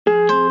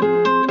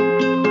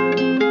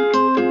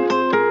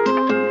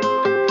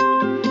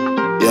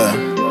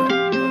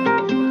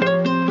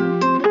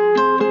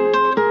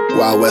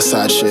Wild West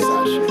Side shit.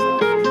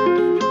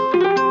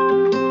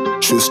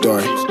 True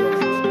story.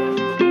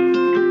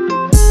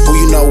 Who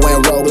you know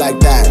went rogue like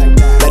that?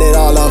 Let it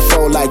all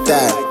unfold like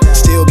that.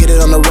 Still get it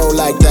on the road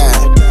like that.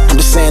 I'm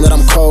just saying that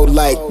I'm cold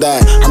like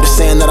that. I'm just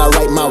saying that I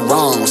right my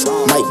wrongs.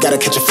 Might gotta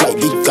catch a flight,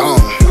 be gone.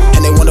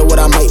 And they wonder what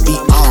I might be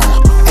on.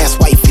 Ass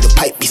wifey, the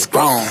pipe be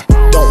strong.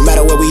 Don't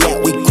matter where we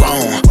at, we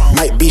grown.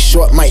 Might be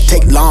short, might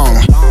take long.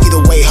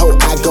 Either way, ho,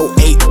 I go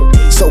 8.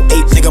 So 8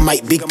 nigga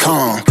might be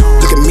calm.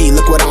 Look at me,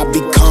 look what I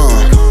become.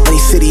 Any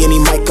city, any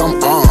mic,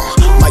 I'm on.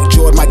 Mike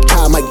Jordan, Mike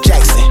Kyle, Mike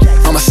Jackson.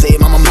 I'ma say it,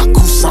 Mama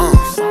Maku song.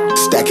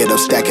 Stack it up,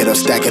 stack it up,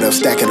 stack it up,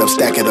 stack it up,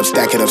 stack it up,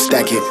 stack it up,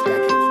 stack it.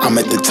 I'm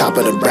at the top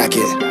of the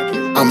bracket.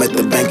 I'm at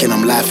the bank and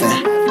I'm laughing.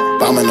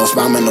 Vámonos,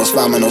 vámonos,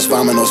 vámonos,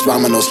 vámonos,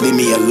 vámonos, leave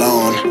me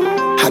alone.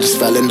 I just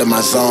fell into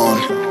my zone.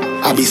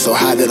 I be so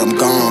high that I'm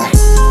gone.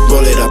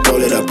 Roll it up,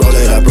 roll it up, roll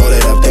it up, roll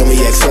it up. Then we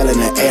exhale in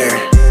the air.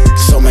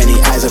 So many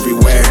eyes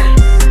everywhere.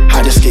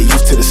 I just get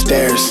used to the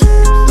stairs.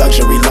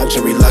 Luxury,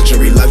 luxury,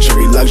 luxury,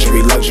 luxury,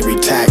 luxury, luxury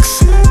tax.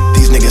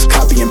 These niggas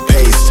copy and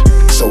paste,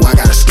 so I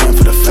gotta scan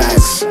for the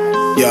facts.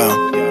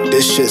 Yo,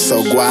 this shit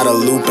so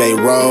Guadalupe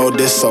Road.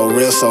 This so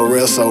real, so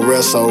real, so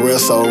real, so real,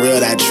 so real.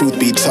 That truth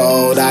be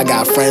told, I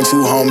got friends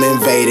who home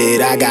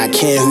invaded. I got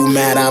kin who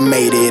mad I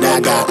made it. I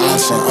got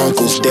aunts and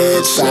uncles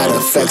dead. Side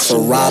effects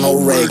of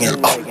Ronald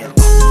Reagan.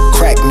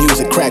 Crack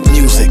music, crack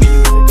music.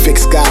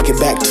 Fix God, get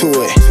back to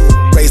it.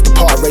 Raise the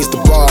par, raise the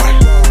bar.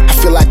 I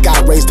feel like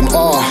I raised them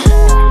all.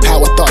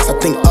 Power thoughts, I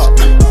think up.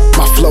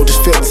 My flow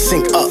just feel the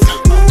sync up.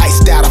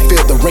 Iced out, I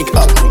feel the rink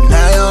up.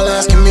 Now y'all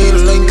asking me to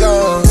link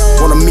up.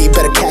 Wanna meet,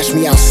 better catch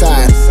me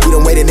outside. We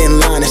done waited in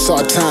line, it's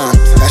our time.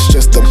 That's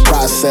just the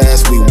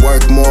process. We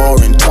work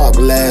more and talk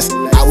less.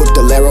 I whip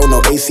the Laro,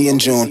 no AC in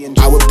June.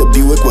 I whip the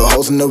Buick with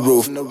holes in the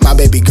roof. My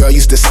baby girl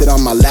used to sit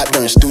on my lap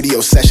during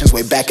studio sessions.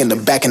 Way back in the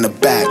back, in the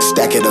back.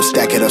 Stack it up,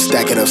 stack it up,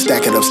 stack it up,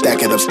 stack it up,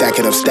 stack it up, stack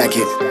it up, stack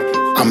it.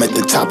 I'm at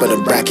the top of the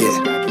bracket.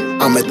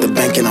 I'm at the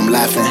bank and I'm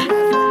laughing.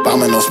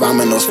 Vámonos,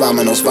 vámonos,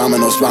 vámonos,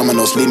 vámonos,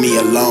 vámonos, leave me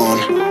alone.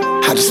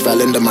 I just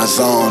fell into my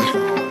zone.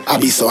 I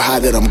be so high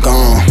that I'm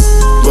gone.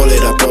 Roll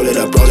it up, roll it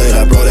up, roll it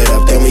up, roll it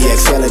up. Then we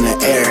exhale in the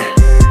air.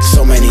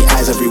 So many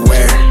eyes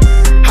everywhere.